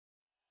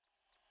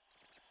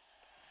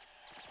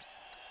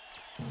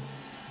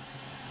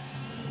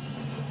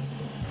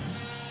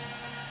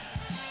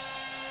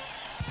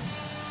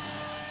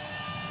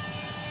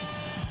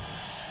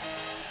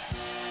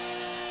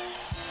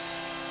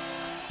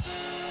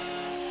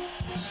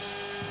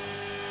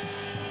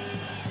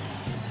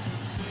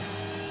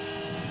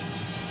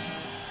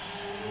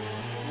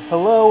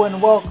Hello and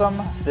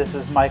welcome. This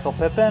is Michael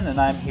Pippin, and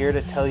I'm here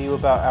to tell you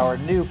about our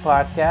new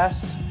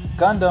podcast,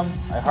 Gundam.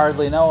 I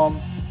hardly know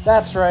him.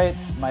 That's right,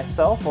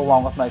 myself,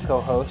 along with my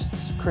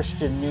co-hosts,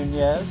 Christian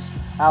Nunez,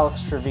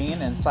 Alex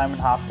Trevine, and Simon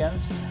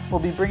Hopkins, will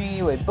be bringing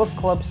you a book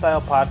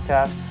club-style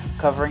podcast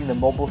covering the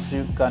Mobile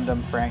Suit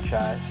Gundam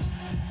franchise.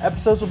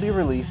 Episodes will be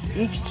released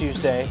each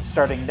Tuesday,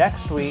 starting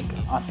next week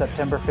on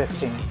September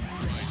 15th.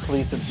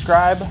 Please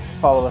subscribe,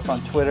 follow us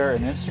on Twitter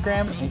and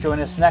Instagram, and join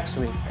us next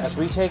week as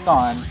we take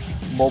on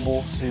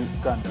Mobile Suit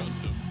Gundam.